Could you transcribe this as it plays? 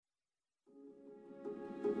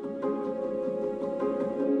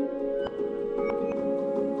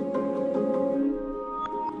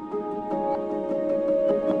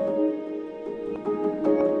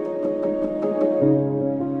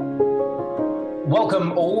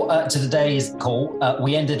Welcome all to today's call.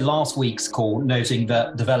 We ended last week's call noting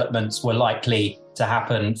that developments were likely to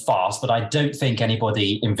happen fast, but I don't think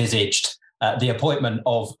anybody envisaged the appointment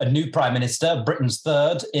of a new Prime Minister, Britain's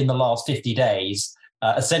third in the last 50 days,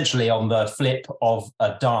 essentially on the flip of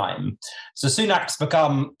a dime. So Sunak's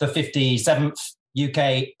become the 57th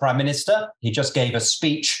UK Prime Minister. He just gave a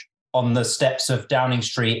speech on the steps of Downing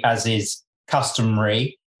Street, as is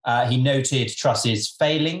customary. He noted Truss's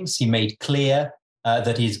failings. He made clear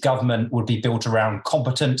that his government would be built around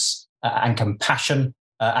competence and compassion.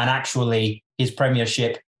 And actually, his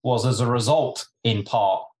premiership was as a result, in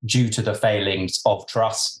part, due to the failings of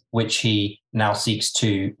Truss, which he now seeks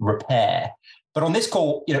to repair. But on this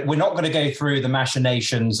call, we're not going to go through the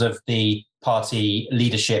machinations of the party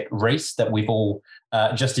leadership race that we've all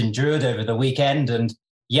just endured over the weekend. And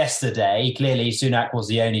yesterday, clearly, Sunak was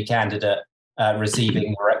the only candidate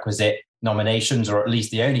receiving the requisite nominations, or at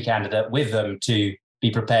least the only candidate with them to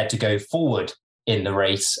be prepared to go forward in the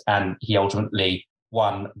race. And he ultimately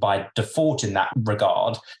won by default in that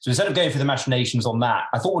regard. So instead of going through the machinations on that,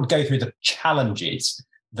 I thought we'd go through the challenges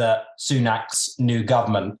that Sunak's new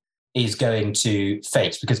government is going to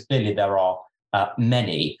face, because clearly there are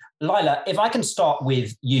many. Lila, if I can start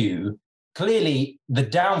with you, clearly the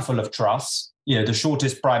downfall of Truss, the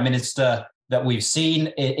shortest prime minister that we've seen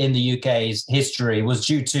in the UK's history, was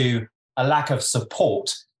due to a lack of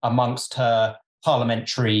support amongst her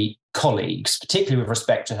parliamentary colleagues, particularly with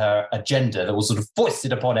respect to her agenda that was sort of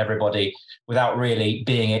foisted upon everybody without really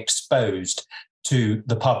being exposed to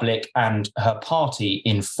the public and her party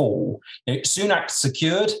in full. Sunak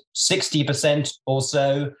secured 60% or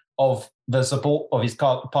so of the support of his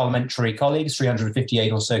parliamentary colleagues,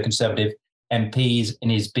 358 or so Conservative MPs, in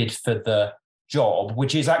his bid for the job,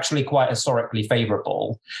 which is actually quite historically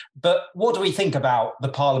favourable. But what do we think about the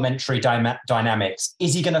parliamentary dynamics?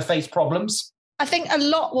 Is he going to face problems? I think a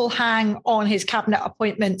lot will hang on his cabinet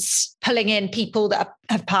appointments, pulling in people that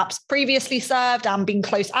have perhaps previously served and been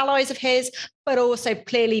close allies of his, but also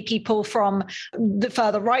clearly people from the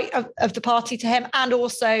further right of the party to him, and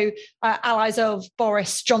also allies of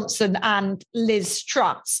Boris Johnson and Liz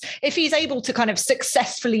Truss. If he's able to kind of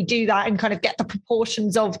successfully do that and kind of get the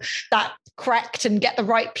proportions of that correct and get the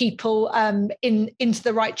right people into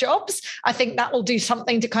the right jobs, I think that will do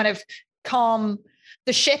something to kind of calm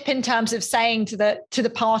the ship in terms of saying to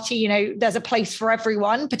the party, there's a place for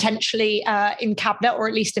everyone, potentially in cabinet or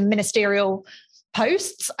at least in ministerial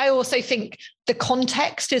posts. I also think the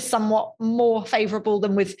context is somewhat more favourable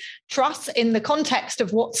than with Truss, in the context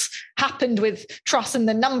of what's happened with Truss and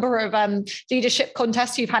the number of leadership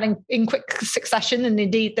contests you've had in quick succession, and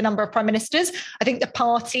indeed the number of prime ministers. I think the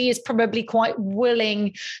party is probably quite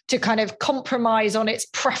willing to kind of compromise on its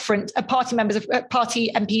preference. Party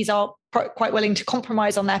MPs are quite willing to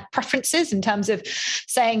compromise on their preferences in terms of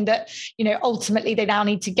saying that, ultimately they now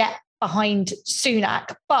need to get behind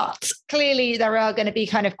Sunak. But clearly there are going to be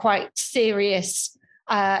kind of quite serious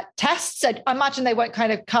tests. I imagine they won't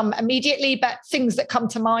kind of come immediately, but things that come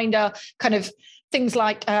to mind are kind of things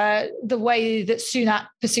like the way that Sunak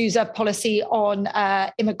pursues a policy on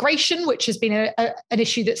immigration, which has been an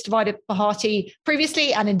issue that's divided the party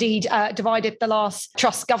previously, and indeed divided the last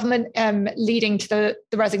Truss government, leading to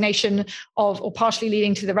the resignation of, or partially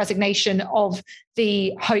leading to the resignation of,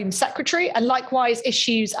 the Home Secretary. And likewise,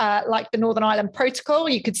 issues like the Northern Ireland Protocol,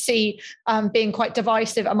 you could see being quite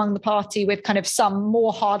divisive among the party, with kind of some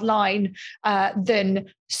more hard line than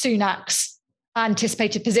Sunak's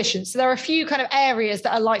anticipated positions. So there are a few kind of areas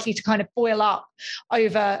that are likely to kind of boil up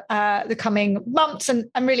over the coming months. And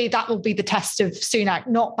really that will be the test of Sunak,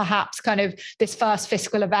 not perhaps kind of this first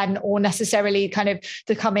fiscal event or necessarily kind of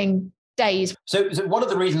the coming days. So one of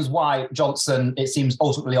the reasons why Johnson, it seems,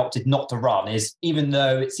 ultimately opted not to run is, even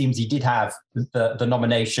though it seems he did have the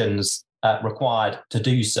nominations required to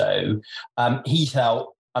do so, he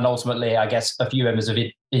felt, and ultimately I guess a few members of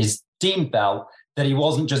his team felt, that he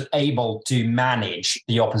wasn't just able to manage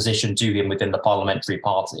the opposition to him within the parliamentary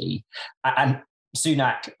party. And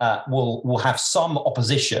Sunak will have some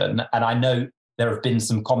opposition. And I know there have been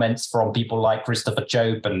some comments from people like Christopher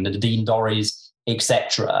Chope and Nadine Dorries,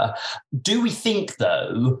 etc. Do we think,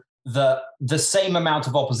 though, that the same amount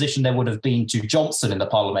of opposition there would have been to Johnson in the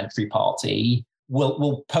parliamentary party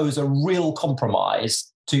will pose a real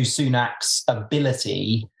compromise to Sunak's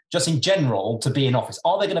ability, just in general, to be in office?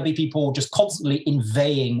 Are there going to be people just constantly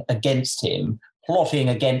inveighing against him, plotting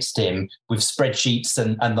against him with spreadsheets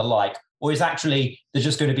and the like? Or is actually there's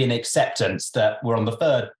just going to be an acceptance that we're on the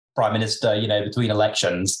third prime minister, between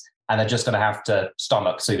elections, and they're just going to have to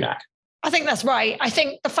stomach Sunak? I think that's right. I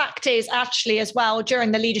think the fact is actually as well,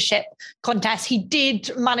 during the leadership contest, he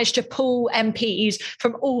did manage to pull MPs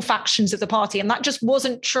from all factions of the party. And that just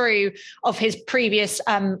wasn't true of his previous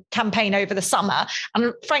campaign over the summer.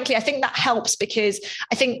 And frankly, I think that helps, because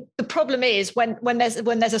I think the problem is when there's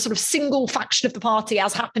a sort of single faction of the party,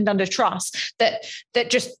 as happened under Truss, that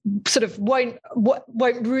just sort of won't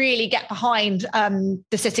really get behind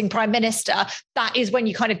the sitting prime minister. That is when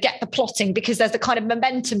you kind of get the plotting, because there's the kind of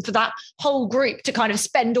momentum for that whole group to kind of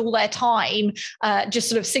spend all their time just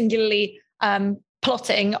sort of singularly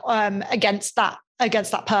plotting against that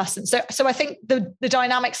person. So I think the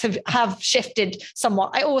dynamics have shifted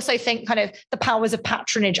somewhat. I also think kind of the powers of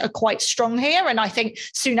patronage are quite strong here. And I think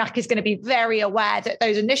Sunak is going to be very aware that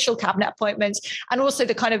those initial cabinet appointments, and also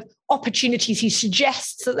the kind of opportunities he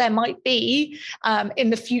suggests that there might be in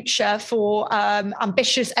the future for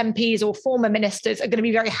ambitious MPs or former ministers, are going to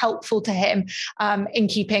be very helpful to him in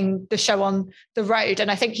keeping the show on the road. And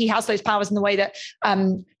I think he has those powers in the way that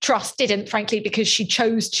Truss didn't, frankly, because she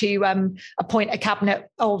chose to appoint a cabinet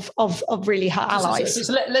of really her allies.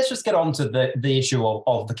 So let's just get on to the issue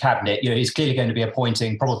of the cabinet. He's clearly going to be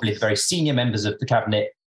appointing probably the very senior members of the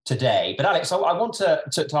cabinet today. But Alex, I want to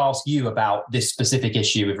ask you about this specific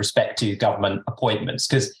issue with respect to government appointments,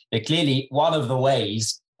 because clearly one of the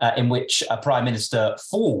ways in which a prime minister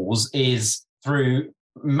falls is through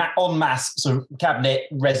en masse sort of cabinet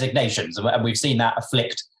resignations. And we've seen that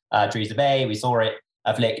afflict Theresa May. We saw it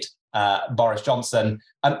afflict Boris Johnson.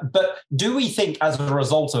 But do we think as a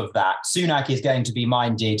result of that, Sunak is going to be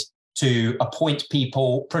minded to appoint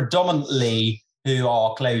people predominantly who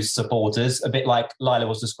are close supporters, a bit like Lila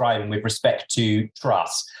was describing with respect to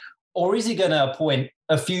Truss? Or is he going to appoint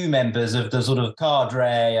a few members of the sort of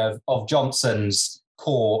cadre of Johnson's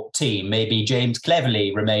core team? Maybe James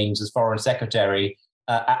Cleverly remains as Foreign Secretary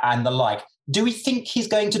and the like. Do we think he's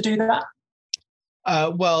going to do that?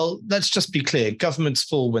 Well, let's just be clear. Governments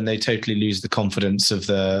fall when they totally lose the confidence of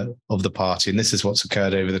the party. And this is what's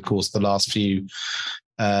occurred over the course of the last few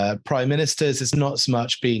prime ministers. It's not so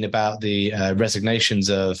much been about the resignations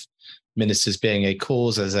of ministers being a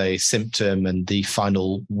cause as a symptom and the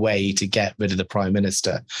final way to get rid of the prime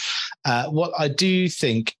minister. What I do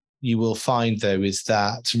think you will find, though, is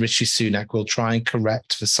that Rishi Sunak will try and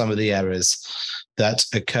correct for some of the errors that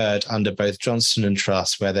occurred under both Johnson and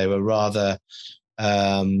Truss, where they were rather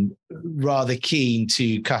keen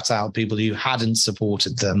to cut out people who hadn't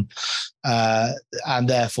supported them. And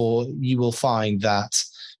therefore, you will find that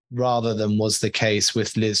rather than was the case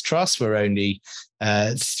with Liz Truss, where only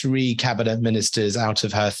 3 cabinet ministers out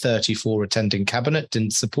of her 34 attending cabinet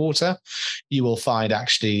didn't support her, you will find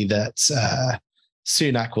actually that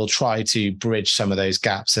Sunak will try to bridge some of those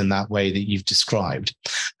gaps in that way that you've described.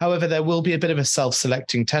 However, there will be a bit of a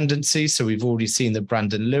self-selecting tendency. So we've already seen that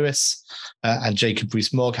Brandon Lewis and Jacob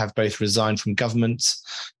Rees-Mogg have both resigned from government.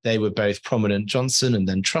 They were both prominent Johnson and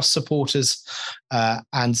then Truss supporters.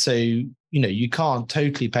 And so, you can't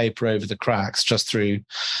totally paper over the cracks just through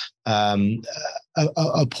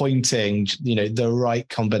appointing, the right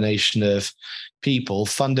combination of people.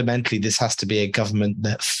 Fundamentally, this has to be a government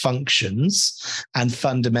that functions, and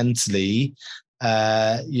fundamentally,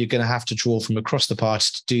 you're going to have to draw from across the party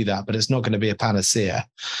to do that, but it's not going to be a panacea.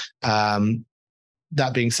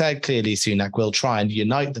 That being said, clearly Sunak will try and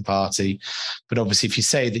unite the party, but obviously, if you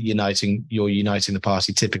say that you're uniting the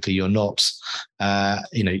party, typically you're not.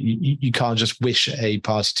 You can't just wish a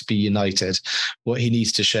party to be united. What he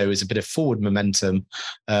needs to show is a bit of forward momentum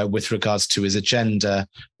with regards to his agenda,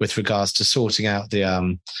 with regards to sorting out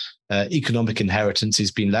the economic inheritance he's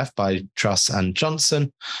been left by Truss and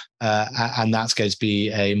Johnson, and that's going to be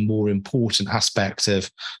a more important aspect of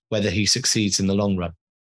whether he succeeds in the long run.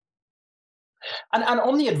 And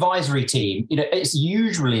on the advisory team, it's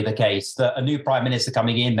usually the case that a new prime minister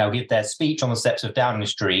coming in, they'll give their speech on the steps of Downing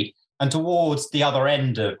Street, and towards the other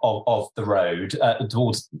end of the road,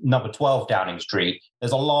 towards number 12 Downing Street,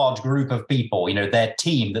 there's a large group of people, their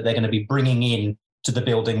team that they're going to be bringing in to the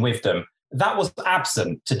building with them. That was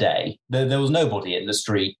absent today. There was nobody in the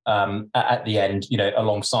street at the end,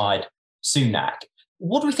 alongside Sunak.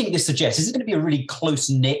 What do we think this suggests? Is it going to be a really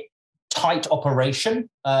close-knit, tight operation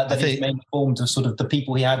that is mainly formed of sort of the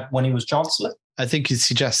people he had when he was Chancellor? I think it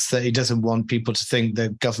suggests that he doesn't want people to think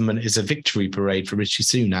that government is a victory parade for Rishi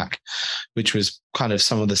Sunak, which was kind of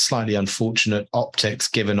some of the slightly unfortunate optics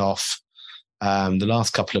given off the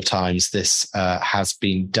last couple of times this has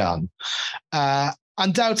been done.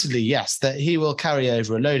 Undoubtedly, yes, that he will carry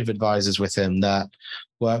over a load of advisors with him that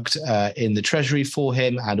worked in the Treasury for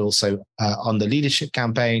him and also on the leadership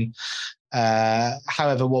campaign.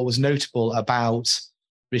 However, what was notable about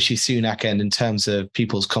Rishi Sunak end in terms of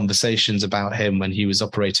people's conversations about him when he was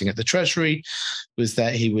operating at the Treasury was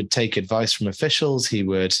that he would take advice from officials. He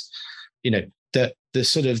would, the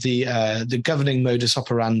sort of the governing modus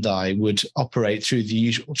operandi would operate through the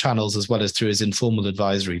usual channels as well as through his informal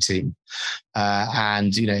advisory team.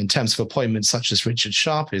 And in terms of appointments such as Richard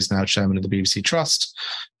Sharp, who's now chairman of the BBC Trust,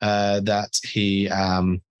 that he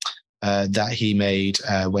made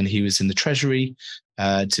when he was in the Treasury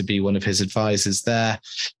to be one of his advisors there.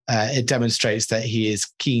 It demonstrates that he is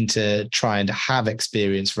keen to try and have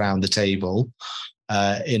experience around the table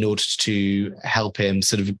in order to help him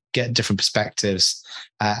sort of get different perspectives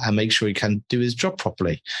and make sure he can do his job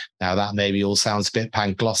properly. Now, that maybe all sounds a bit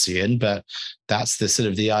Panglossian, but that's the sort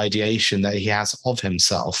of the ideation that he has of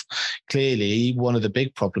himself. Clearly, one of the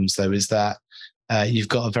big problems, though, is that you've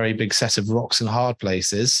got a very big set of rocks and hard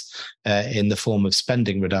places in the form of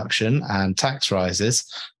spending reduction and tax rises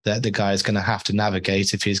that the guy is going to have to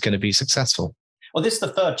navigate if he's going to be successful. Well, this is the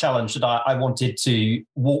third challenge that I wanted to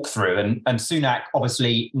walk through. And Sunak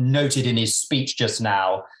obviously noted in his speech just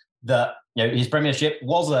now that his premiership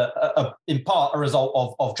was in part a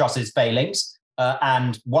result of Truss's failings.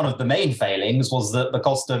 And one of the main failings was that the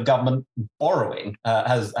cost of government borrowing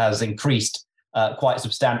has increased quite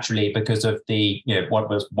substantially because of the, what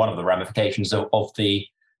was one of the ramifications of the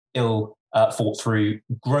ill thought through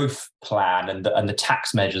growth plan and the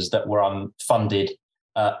tax measures that were unfunded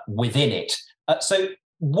within it. So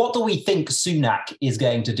what do we think Sunak is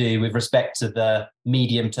going to do with respect to the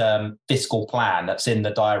medium-term fiscal plan that's in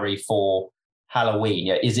the diary for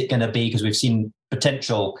Halloween? Is it going to be, because we've seen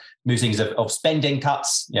potential musings of spending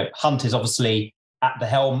cuts? Hunt is obviously at the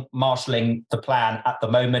helm, marshalling the plan at the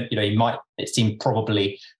moment. It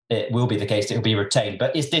will be the case that he'll be retained.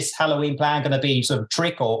 But is this Halloween plan going to be sort of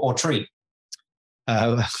trick or treat?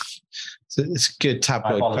 It's a good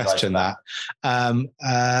tabloid question, that.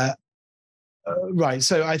 Right.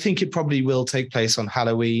 So I think it probably will take place on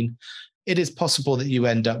Halloween. It is possible that you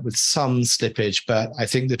end up with some slippage, but I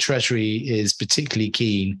think the Treasury is particularly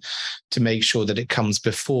keen to make sure that it comes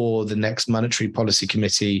before the next Monetary Policy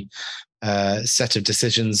Committee set of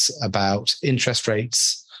decisions about interest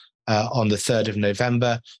rates on the 3rd of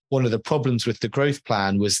November. One of the problems with the growth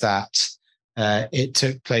plan was that it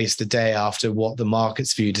took place the day after what the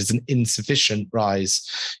markets viewed as an insufficient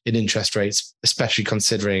rise in interest rates, especially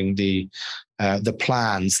considering the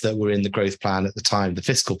plans that were in the growth plan at the time, the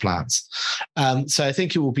fiscal plans. So I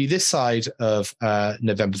think it will be this side of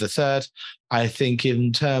November the 3rd. I think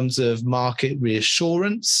in terms of market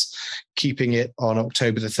reassurance, keeping it on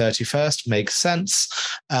October the 31st makes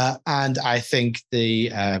sense. And I think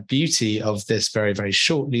the beauty of this very, very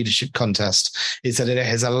short leadership contest is that it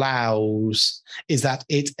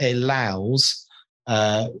allows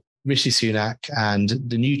Rishi Sunak and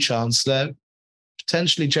the new Chancellor,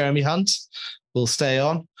 potentially Jeremy Hunt, will stay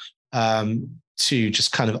on to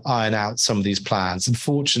just kind of iron out some of these plans.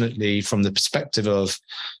 Unfortunately, from the perspective of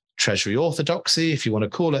Treasury orthodoxy, if you want to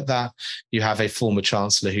call it that, you have a former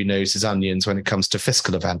Chancellor who knows his onions when it comes to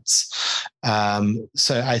fiscal events.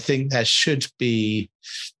 So I think there should be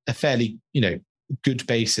a fairly, good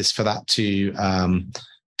basis for that to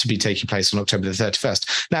be taking place on October the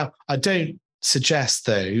 31st. Now, I don't suggest,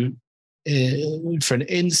 though, for an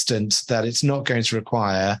instant, that it's not going to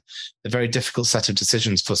require a very difficult set of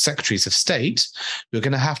decisions for secretaries of state who are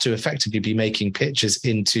going to have to effectively be making pitches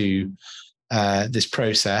into this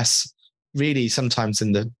process, really sometimes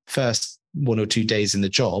in the first 1 or 2 days in the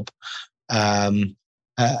job,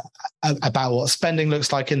 about what spending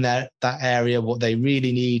looks like in that area, what they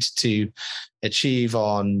really need to achieve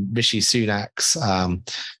on Rishi Sunak's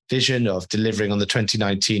vision of delivering on the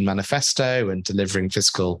 2019 manifesto and delivering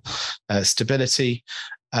fiscal stability.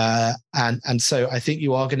 And so I think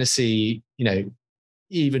you are going to see,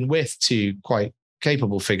 even with two quite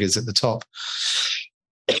capable figures at the top,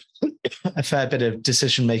 a fair bit of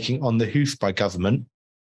decision-making on the hoof by government.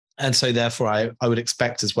 And so therefore, I would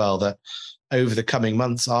expect as well that over the coming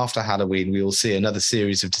months after Halloween, we will see another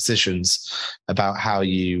series of decisions about how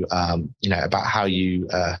you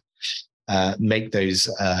make those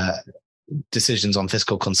decisions on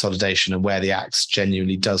fiscal consolidation and where the axe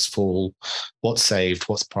genuinely does fall, what's saved,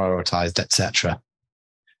 what's prioritized, etc.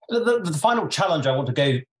 The final challenge I want to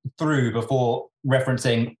go through before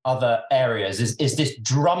referencing other areas is this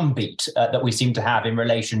drumbeat that we seem to have in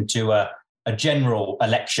relation to a general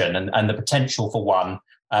election and the potential for one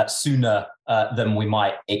sooner than we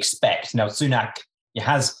might expect. Now, Sunak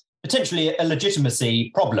has potentially a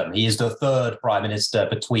legitimacy problem. He is the third prime minister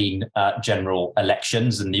between general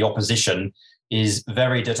elections, and the opposition is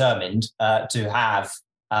very determined to have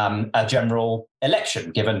a general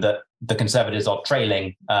election, given that the Conservatives are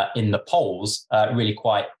trailing in the polls really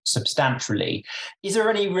quite substantially. Is there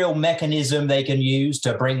any real mechanism they can use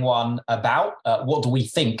to bring one about? What do we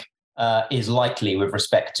think is likely with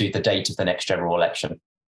respect to the date of the next general election?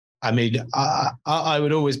 I mean, I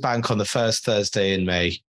would always bank on the first Thursday in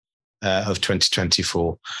May of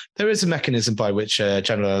 2024. There is a mechanism by which a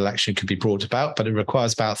general election could be brought about, but it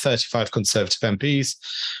requires about 35 Conservative MPs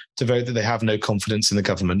to vote that they have no confidence in the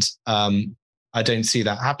government. I don't see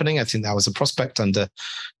that happening. I think that was a prospect under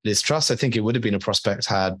Liz Truss. I think it would have been a prospect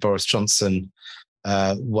had Boris Johnson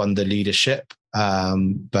won the leadership.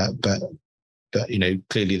 But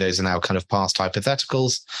clearly those are now kind of past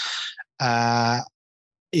hypotheticals.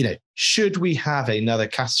 Should we have another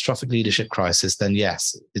catastrophic leadership crisis, then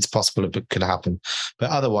yes, it's possible it could happen. But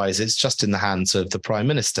otherwise, it's just in the hands of the Prime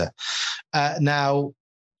Minister. Now,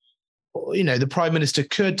 the Prime Minister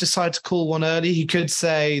could decide to call one early. He could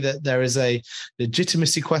say that there is a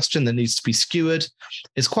legitimacy question that needs to be skewered.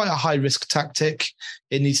 It's quite a high-risk tactic.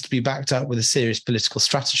 It needs to be backed up with a serious political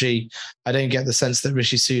strategy. I don't get the sense that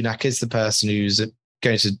Rishi Sunak is the person who's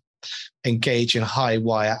going to engage in high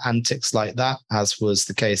wire antics like that, as was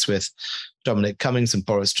the case with Dominic Cummings and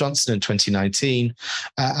Boris Johnson in 2019.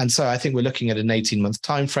 And so I think we're looking at an 18-month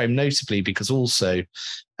timeframe, notably because also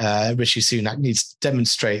Rishi Sunak needs to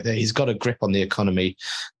demonstrate that he's got a grip on the economy,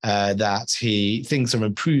 that things are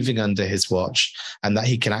improving under his watch, and that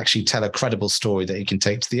he can actually tell a credible story that he can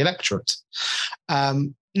take to the electorate.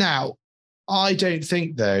 Now, I don't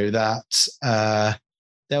think, though, that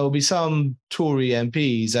there will be some Tory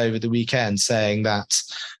MPs over the weekend saying that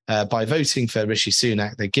by voting for Rishi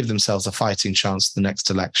Sunak, they give themselves a fighting chance at the next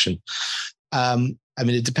election.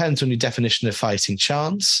 It depends on your definition of fighting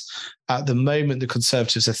chance. At the moment, the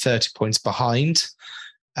Conservatives are 30 points behind.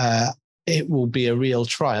 It will be a real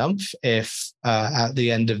triumph if at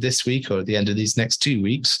the end of this week or at the end of these next 2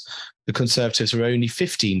 weeks, the Conservatives are only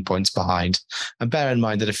 15 points behind. And bear in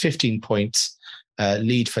mind that a 15-point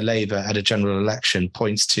lead for Labour at a general election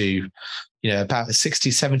points to, about a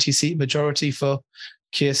 60, 70 seat majority for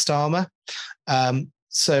Keir Starmer.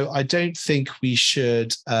 So I don't think we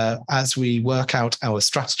should, as we work out our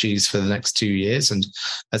strategies for the next 2 years, and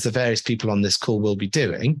as the various people on this call will be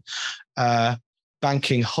doing,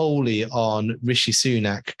 banking wholly on Rishi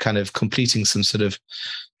Sunak kind of completing some sort of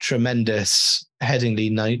tremendous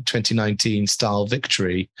Headingley 2019 style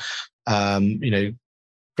victory,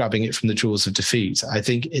 grabbing it from the jaws of defeat. I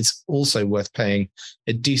think it's also worth paying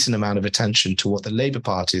a decent amount of attention to what the Labour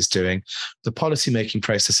Party is doing, the policy-making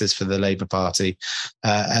processes for the Labour Party,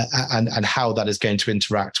 and how that is going to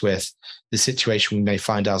interact with the situation we may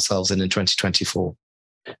find ourselves in 2024.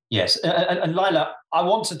 Yes. And Lila, I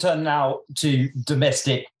want to turn now to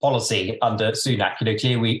domestic policy under Sunak.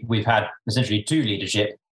 Clearly we've had essentially two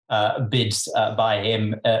leadership bids by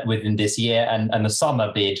him within this year, and the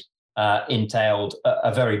summer bid entailed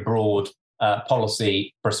a very broad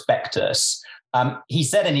policy prospectus. He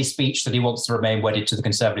said in his speech that he wants to remain wedded to the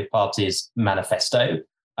Conservative Party's manifesto,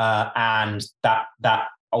 and that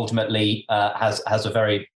ultimately has a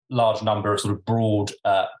very large number of sort of broad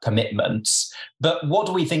commitments. But what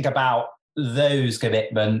do we think about those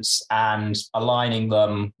commitments and aligning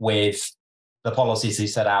them with the policies he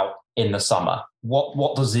set out in the summer?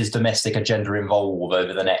 What does his domestic agenda involve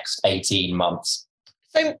over the next 18 months?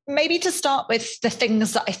 So maybe to start with the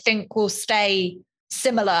things that I think will stay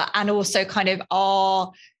similar and also kind of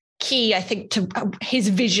are key, I think, to his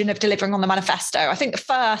vision of delivering on the manifesto. I think the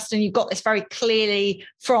first, and you got this very clearly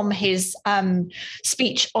from his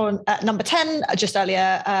speech on number 10 just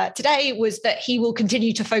earlier today, was that he will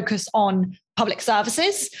continue to focus on public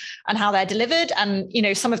services and how they're delivered. And,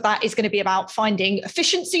 some of that is going to be about finding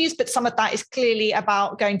efficiencies, but some of that is clearly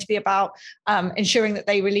going to be about ensuring that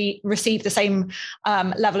they really receive the same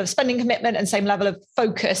level of spending commitment and same level of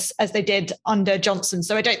focus as they did under Johnson.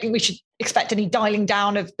 So I don't think we should expect any dialing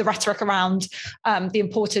down of the rhetoric around the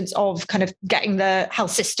importance of kind of getting the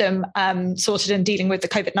health system sorted and dealing with the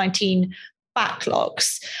COVID-19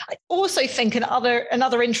 backlogs. I also think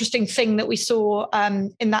another interesting thing that we saw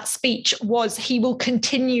in that speech was he will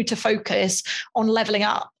continue to focus on levelling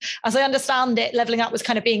up. As I understand it, levelling up was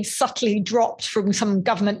kind of being subtly dropped from some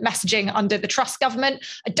government messaging under the Truss government.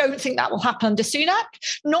 I don't think that will happen under Sunak,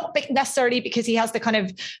 not necessarily because he has the kind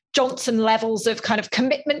of Johnson levels of kind of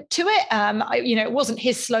commitment to it. It wasn't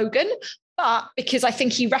his slogan. but because I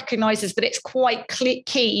think he recognises that it's quite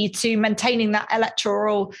key to maintaining that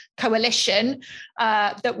electoral coalition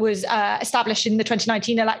that was established in the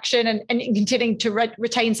 2019 election and continuing to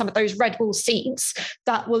retain some of those red wall seats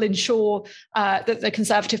that will ensure that the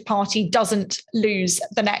Conservative Party doesn't lose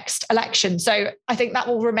the next election. So I think that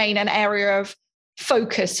will remain an area of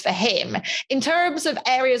focus for him. In terms of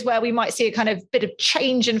areas where we might see a kind of bit of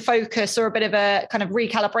change in focus or a bit of a kind of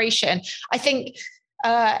recalibration, I think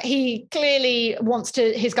he clearly wants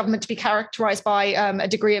his government to be characterized by a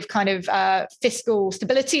degree of kind of fiscal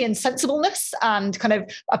stability and sensibleness and kind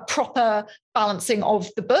of a proper balancing of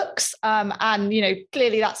the books. And,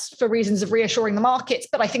 clearly that's for reasons of reassuring the markets.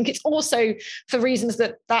 But I think it's also for reasons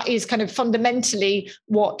that is kind of fundamentally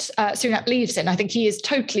what Sunak believes in. I think he is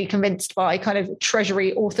totally convinced by kind of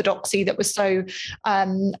Treasury orthodoxy that was so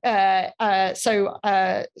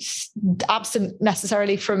absent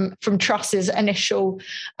necessarily from Truss's initial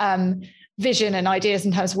vision and ideas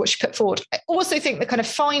in terms of what she put forward. I also think the kind of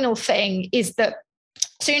final thing is that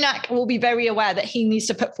Sunak will be very aware that he needs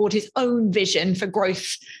to put forward his own vision for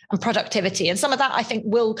growth and productivity. And some of that, I think,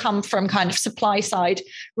 will come from kind of supply side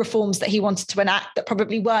reforms that he wanted to enact that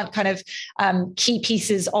probably weren't kind of key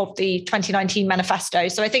pieces of the 2019 manifesto.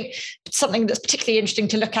 So I think something that's particularly interesting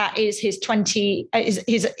to look at is actually it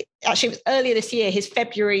was earlier this year, his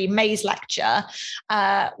February May's lecture,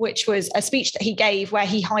 which was a speech that he gave where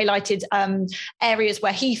he highlighted areas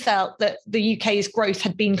where he felt that the UK's growth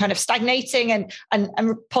had been kind of stagnating and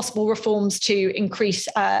possible reforms to increase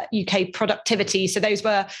UK productivity. So those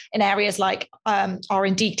were in areas like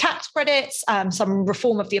R&D tax credits, some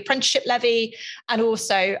reform of the apprenticeship levy, and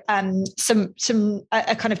also a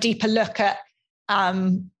kind of deeper look at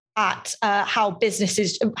how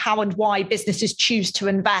and why businesses choose to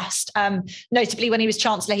invest. Notably, when he was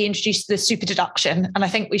Chancellor, he introduced the super deduction. And I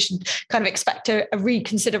think we should kind of expect a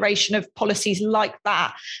reconsideration of policies like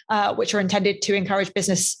that, which are intended to encourage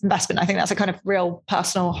business investment. I think that's a kind of real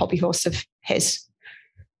personal hobby horse of his.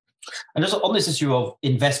 And just on this issue of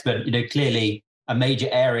investment, clearly a major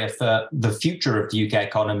area for the future of the UK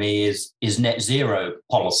economy is net zero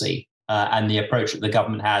policy. And the approach that the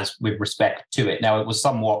government has with respect to it. Now, it was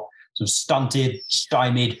somewhat sort of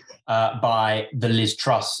stymied by the Liz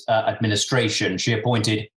Truss administration. She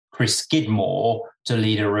appointed Chris Skidmore to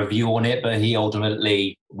lead a review on it, but he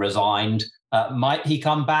ultimately resigned. Might he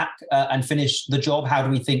come back and finish the job? How do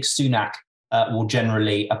we think Sunak will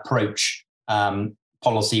generally approach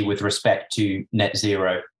policy with respect to net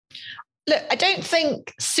zero? Look, I don't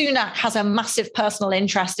think Sunak has a massive personal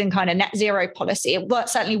interest in kind of net zero policy. It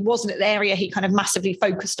certainly wasn't the area he kind of massively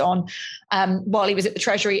focused on while he was at the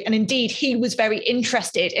Treasury. And indeed, he was very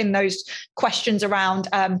interested in those questions around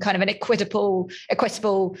kind of an equitable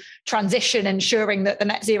transition, ensuring that the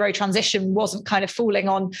net zero transition wasn't kind of falling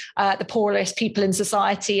on the poorest people in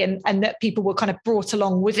society and that people were kind of brought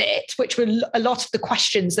along with it, which were a lot of the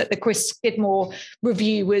questions that the Chris Skidmore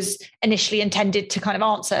review was initially intended to kind of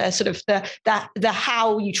answer, sort of the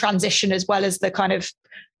how you transition as well as the kind of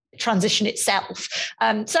transition itself.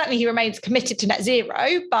 Certainly he remains committed to net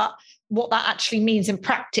zero, but what that actually means in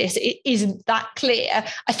practice, it isn't that clear.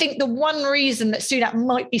 I think the one reason that Sunak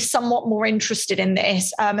might be somewhat more interested in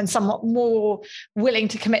this and somewhat more willing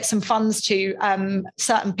to commit some funds to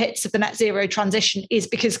certain bits of the net zero transition is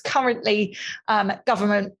because currently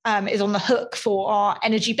government is on the hook for our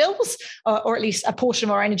energy bills, or at least a portion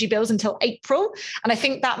of our energy bills until April. And I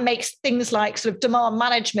think that makes things like sort of demand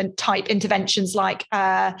management type interventions like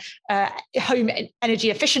home energy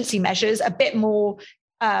efficiency measures a bit more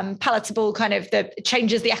palatable, kind of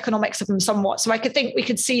changes the economics of them somewhat. So I could think we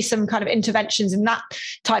could see some kind of interventions in that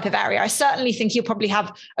type of area. I certainly think you'll probably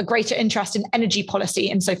have a greater interest in energy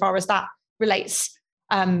policy insofar as that relates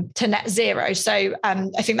to net zero. So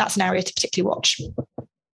I think that's an area to particularly watch.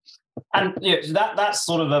 And so that's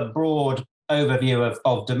sort of a broad overview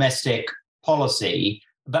of domestic policy.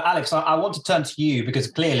 But Alex, I want to turn to you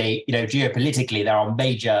because clearly, geopolitically, there are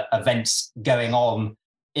major events going on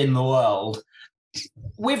in the world.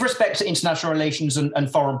 With respect to international relations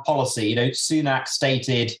and foreign policy, Sunak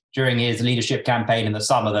stated during his leadership campaign in the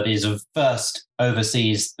summer that his first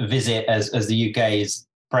overseas visit as the UK's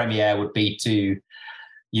premier would be to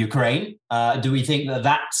Ukraine. Do we think that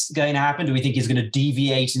that's going to happen? Do we think he's going to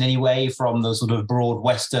deviate in any way from the sort of broad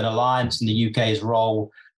Western alliance and the UK's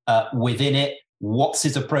role within it? What's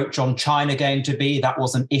his approach on China going to be? That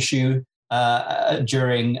was an issue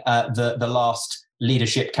during the last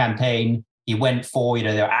leadership campaign. He went for,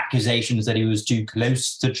 there were accusations that he was too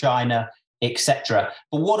close to China, etc.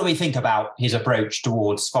 But what do we think about his approach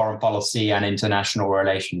towards foreign policy and international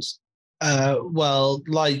relations? Well,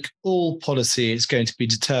 like all policy, it's going to be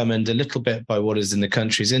determined a little bit by what is in the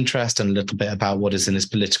country's interest and a little bit about what is in its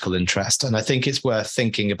political interest. And I think it's worth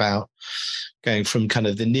thinking about going from kind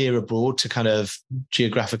of the near abroad to kind of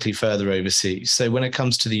geographically further overseas. So when it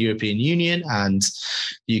comes to the European Union and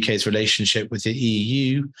the UK's relationship with the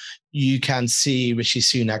EU, you can see Rishi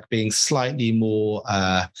Sunak being slightly more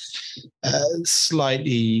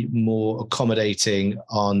accommodating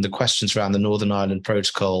on the questions around the Northern Ireland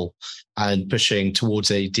Protocol and pushing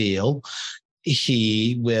towards a deal.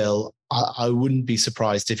 He will, I wouldn't be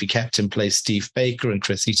surprised if he kept in place Steve Baker and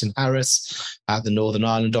Chris Eaton-Harris at the Northern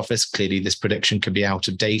Ireland office. Clearly, this prediction could be out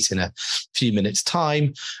of date in a few minutes'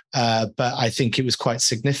 time. But I think it was quite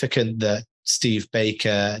significant that Steve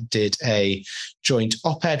Baker did a joint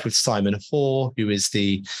op-ed with Simon Hoare, who is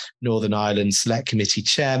the Northern Ireland Select Committee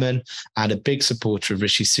chairman and a big supporter of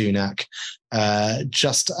Rishi Sunak,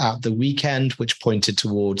 just at the weekend, which pointed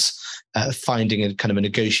towards finding a kind of a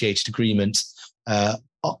negotiated agreement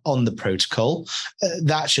on the protocol.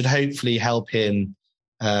 That should hopefully help him.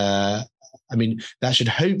 That should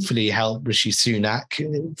hopefully help Rishi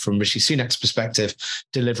Sunak, from Rishi Sunak's perspective,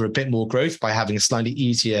 deliver a bit more growth by having a slightly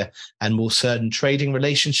easier and more certain trading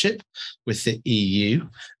relationship with the EU.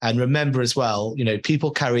 And remember as well,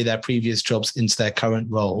 people carry their previous jobs into their current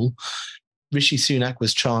role. Rishi Sunak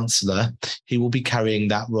was Chancellor. He will be carrying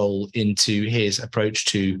that role into his approach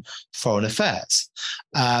to foreign affairs.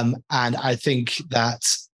 And I think that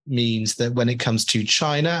means that when it comes to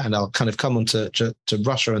China, and I'll kind of come on to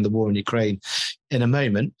Russia and the war in Ukraine in a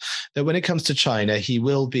moment, that when it comes to China, he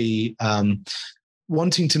will be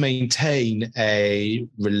wanting to maintain a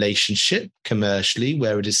relationship commercially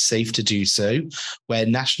where it is safe to do so, where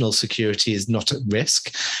national security is not at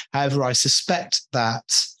risk. However, I suspect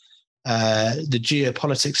that the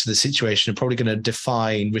geopolitics of the situation are probably going to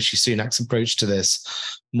define Rishi Sunak's approach to this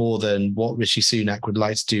more than what Rishi Sunak would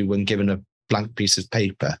like to do when given a blank piece of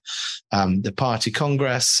paper. The party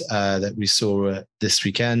congress that we saw this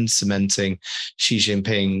weekend, cementing Xi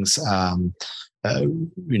Jinping's,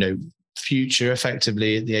 future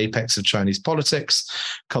effectively at the apex of Chinese politics,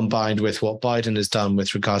 combined with what Biden has done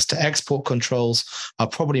with regards to export controls, are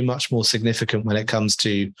probably much more significant when it comes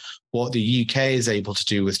to what the UK is able to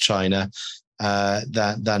do with China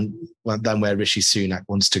than where Rishi Sunak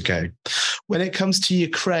wants to go. When it comes to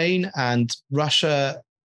Ukraine and Russia,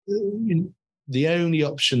 the only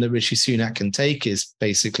option that Rishi Sunak can take is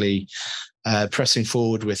basically pressing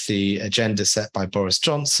forward with the agenda set by Boris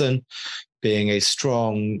Johnson, being a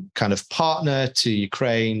strong kind of partner to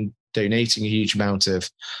Ukraine, donating a huge amount of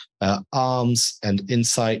arms and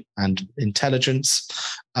insight and intelligence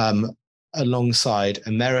alongside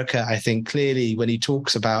America. I think clearly when he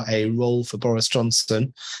talks about a role for Boris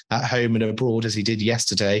Johnson at home and abroad, as he did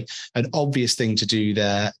yesterday, an obvious thing to do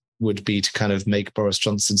there would be to kind of make Boris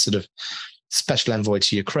Johnson sort of special envoy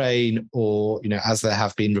to Ukraine, or, as there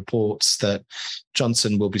have been reports that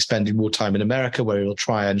Johnson will be spending more time in America, where he will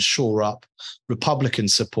try and shore up Republican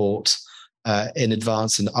support in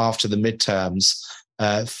advance and after the midterms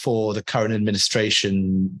for the current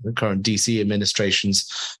administration, the current DC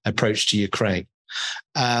administration's approach to Ukraine.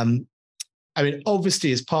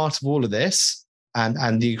 Obviously, as part of all of this,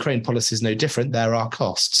 and the Ukraine policy is no different, there are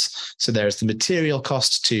costs. So there is the material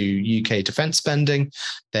cost to UK defence spending.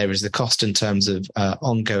 There is the cost in terms of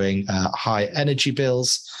ongoing high energy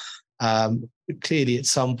bills. Clearly, at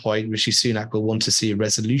some point, Rishi Sunak will want to see a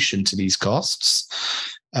resolution to these costs.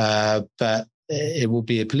 But it will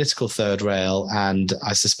be a political third rail. And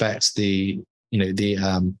I suspect the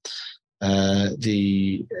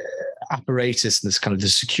apparatus and this kind of the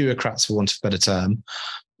securocrats, for want of a better term,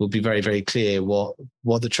 will be very, very clear what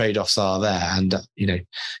the trade-offs are there. And,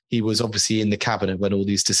 he was obviously in the cabinet when all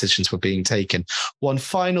these decisions were being taken. One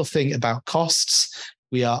final thing about costs: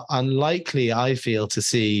 we are unlikely, I feel, to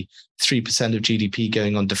see 3% of GDP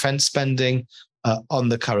going on defense spending on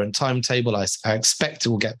the current timetable. I expect it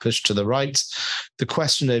will get pushed to the right. The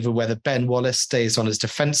question over whether Ben Wallace stays on as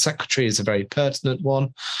defense secretary is a very pertinent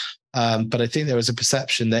one. But I think there was a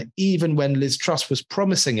perception that even when Liz Truss was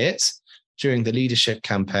promising it during the leadership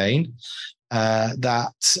campaign,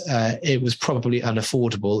 that it was probably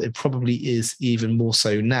unaffordable. It probably is even more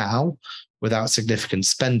so now, without significant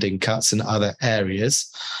spending cuts in other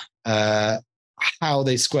areas. How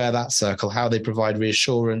they square that circle, how they provide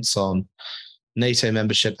reassurance on NATO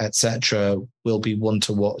membership, etc., will be one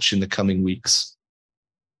to watch in the coming weeks.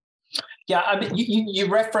 Yeah, you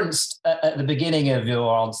referenced at the beginning of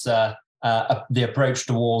your answer the approach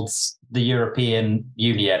towards the European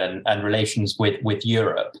Union and relations with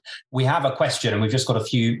Europe. We have a question, and we've just got a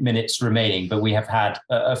few minutes remaining, but we have had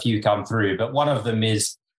a few come through. But one of them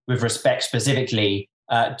is with respect specifically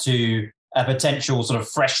to a potential sort of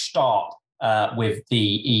fresh start with the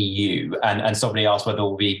EU. And somebody asked whether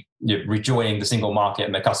we'll be rejoining the single market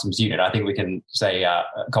and the customs union. I think we can say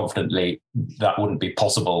confidently that wouldn't be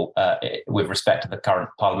possible with respect to the current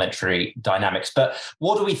parliamentary dynamics. But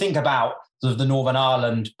what do we think about sort of the Northern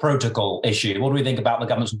Ireland protocol issue? What do we think about the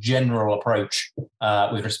government's general approach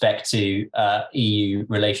with respect to EU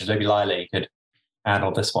relations? Maybe Lila could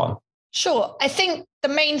handle this one. Sure. I think the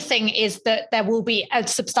main thing is that there will be a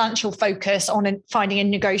substantial focus on finding a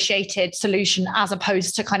negotiated solution as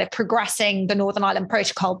opposed to kind of progressing the Northern Ireland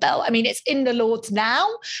Protocol bill. I mean, it's in the Lords now,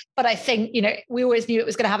 but I think, we always knew it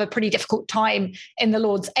was going to have a pretty difficult time in the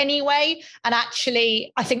Lords anyway. And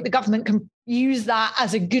actually, I think the government can use that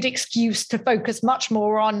as a good excuse to focus much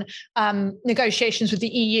more on negotiations with the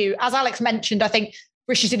EU. As Alex mentioned, I think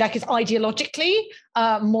Rishi Sunak is ideologically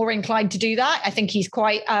more inclined to do that. I think he's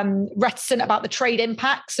quite reticent about the trade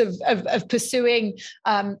impacts of pursuing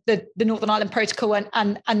the Northern Ireland Protocol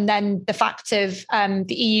and then the fact of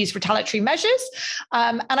the EU's retaliatory measures.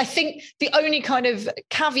 And I think the only kind of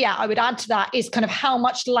caveat I would add to that is kind of how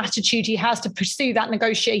much latitude he has to pursue that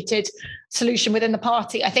negotiated solution within the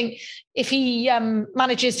party. I think if he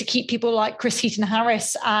manages to keep people like Chris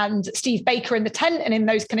Heaton-Harris and Steve Baker in the tent and in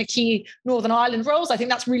those kind of key Northern Ireland roles, I think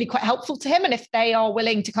that's really quite helpful to him. And if they are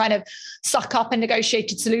willing to kind of suck up a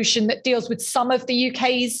negotiated solution that deals with some of the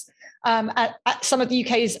UK's and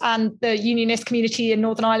the unionist community in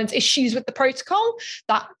Northern Ireland's issues with the protocol,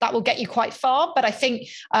 that will get you quite far. But I think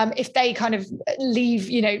if they kind of leave,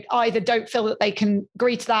 either don't feel that they can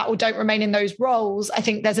agree to that or don't remain in those roles, I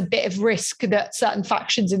think there's a bit of risk that certain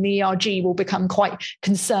factions in the ERG will become quite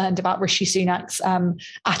concerned about Rishi Sunak's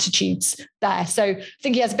attitudes there. So I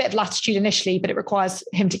think he has a bit of latitude initially, but it requires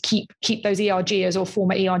him to keep those ERGers or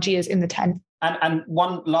former ERGers in the tent. And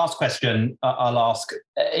one last question I'll ask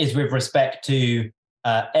is with respect to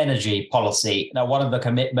energy policy. Now, one of the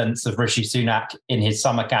commitments of Rishi Sunak in his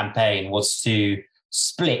summer campaign was to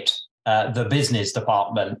split the business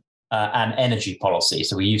department and energy policy.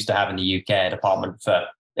 So we used to have in the UK a department for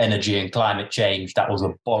energy and climate change that was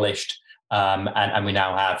abolished. And we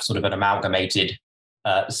now have sort of an amalgamated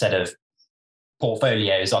set of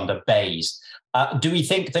portfolios under BEIS. Do we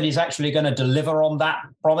think that he's actually going to deliver on that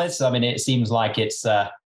promise? I mean, it seems like it's a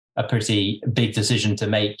pretty big decision to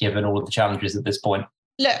make, given all of the challenges at this point.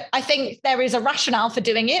 Look, I think there is a rationale for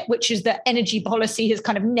doing it, which is that energy policy has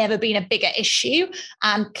kind of never been a bigger issue.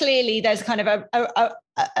 And clearly there's kind of a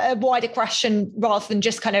wider question rather than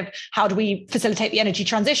just kind of how do we facilitate the energy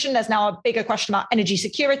transition. There's now a bigger question about energy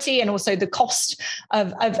security and also the cost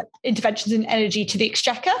of interventions in energy to the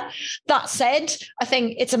exchequer. That said, I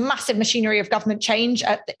think it's a massive machinery of government change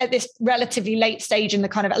at this relatively late stage in the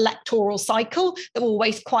kind of electoral cycle that will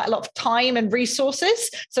waste quite a lot of time and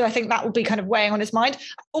resources. So I think that will be kind of weighing on his mind.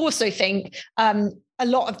 I also think a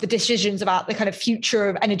lot of the decisions about the kind of future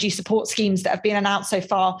of energy support schemes that have been announced so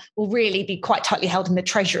far will really be quite tightly held in the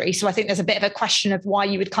Treasury. So I think there's a bit of a question of why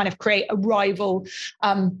you would kind of create a rival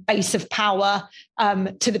base of power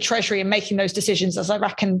to the Treasury in making those decisions. As I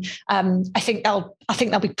reckon, I think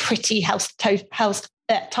they'll be pretty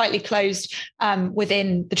tightly closed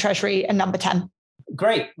within the Treasury and Number 10.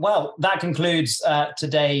 Great. Well, that concludes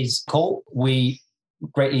today's call. We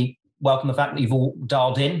greatly welcome the fact that you've all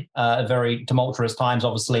dialed in. Very tumultuous times,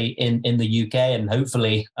 obviously, in the UK, and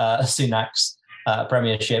hopefully Sunak's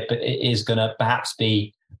premiership is going to perhaps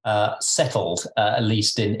be settled, at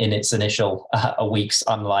least in its initial weeks,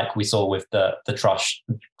 unlike we saw with the Truss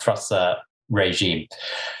regime.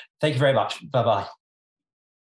 Thank you very much. Bye-bye.